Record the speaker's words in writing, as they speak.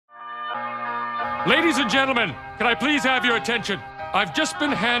Ladies and gentlemen, can I please have your attention? I've just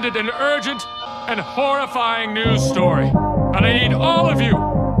been handed an urgent and horrifying news story. And I need all of you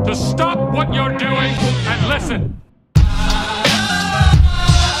to stop what you're doing and listen.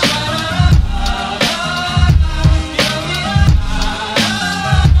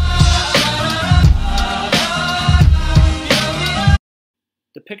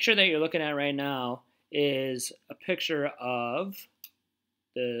 The picture that you're looking at right now is a picture of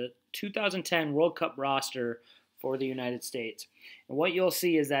the 2010 World Cup roster for the United States. And what you'll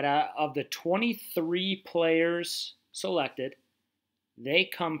see is that of the 23 players selected, they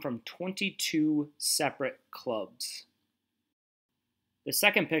come from 22 separate clubs. The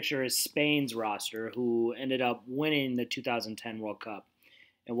second picture is Spain's roster, who ended up winning the 2010 World Cup.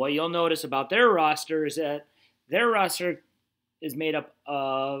 And what you'll notice about their roster is that their roster is made up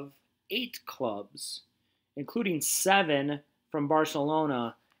of 8 clubs, including 7 from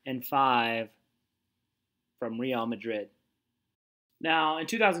Barcelona and 5 from Real Madrid. Now, in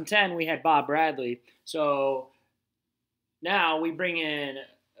 2010, we had Bob Bradley. So now we bring in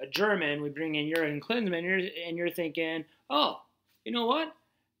a German, we bring in Jurgen Klinsmann, and you're thinking, oh, you know what?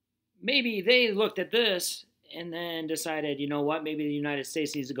 Maybe they looked at this and then decided, you know what? Maybe the United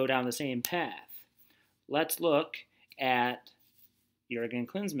States needs to go down the same path. Let's look at Jurgen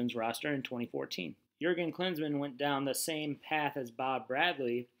Klinsmann's roster in 2014. Jurgen Klinsmann went down the same path as Bob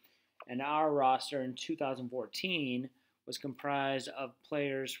Bradley, and our roster in 2014 was comprised of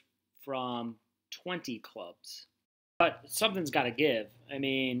players from 20 clubs. But something's got to give. I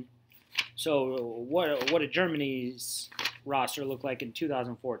mean, so what did Germany's roster look like in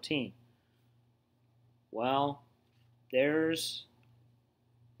 2014? Well, theirs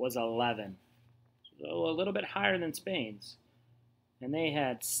was 11, so a little bit higher than Spain's. And they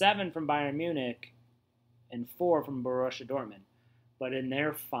had 7 from Bayern Munich and 4 from Borussia Dortmund. But in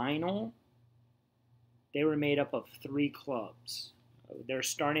their final, they were made up of 3 clubs. Their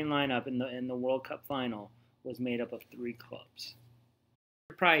starting lineup in the World Cup final was made up of 3 clubs.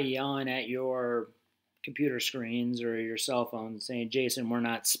 You're probably yelling at your computer screens or your cell phones saying, Jason, we're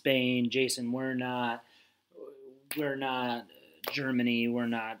not Spain. Jason, we're not Germany. We're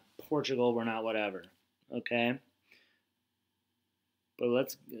not Portugal. We're not whatever. Okay?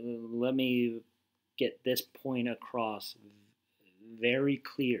 But let me get this point across very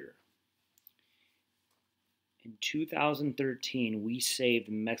clear. In 2013, we saved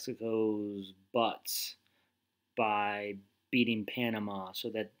Mexico's butts by beating Panama so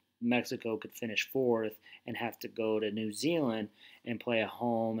that Mexico could finish 4th and have to go to New Zealand and play a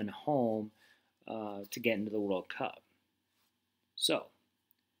home and home to get into the World Cup. So,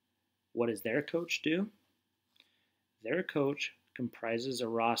 what does their coach do? Their coach comprises a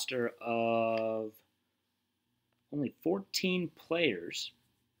roster of only 14 players,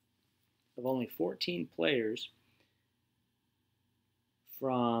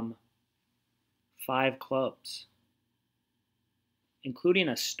 from 5 clubs, including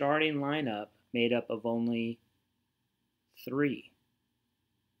a starting lineup made up of only 3.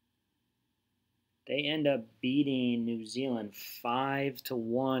 They end up beating New Zealand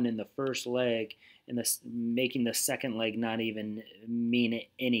 5-1 in the first leg, and making the second leg not even mean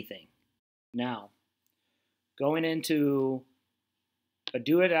anything. Now, going into a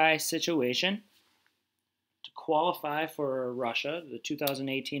do-or-die situation to qualify for Russia, the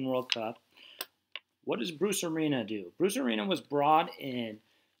 2018 World Cup, what does Bruce Arena do? Bruce Arena was brought in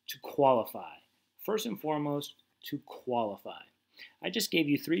to qualify. First and foremost, to qualify. I just gave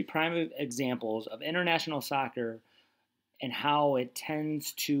you 3 prime examples of international soccer and how it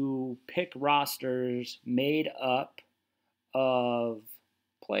tends to pick rosters made up of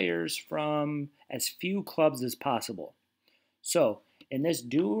players from as few clubs as possible. So, in this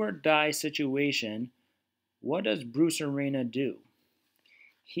do-or-die situation, what does Bruce Arena do?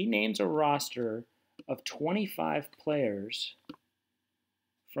 He names a roster of 25 players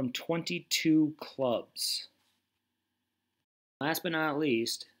from 22 clubs. Last but not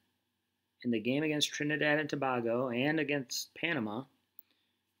least, in the game against Trinidad and Tobago and against Panama,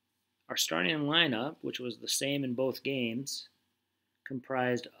 our starting lineup, which was the same in both games,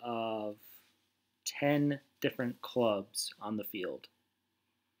 comprised of 10 different clubs on the field.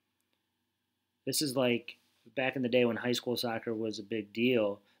 This is like back in the day when high school soccer was a big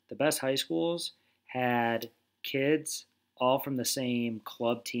deal. The best high schools had kids all from the same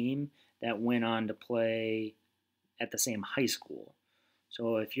club team that went on to play at the same high school.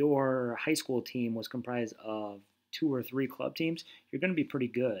 So if your high school team was comprised of 2 or 3 club teams, you're going to be pretty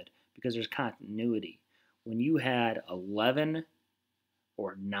good because there's continuity. When you had 11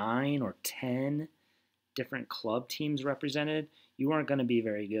 or 9 or 10 different club teams represented, you weren't going to be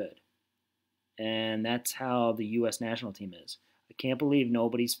very good. And that's how the U.S. national team is. I can't believe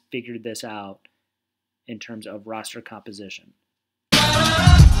nobody's figured this out in terms of roster composition.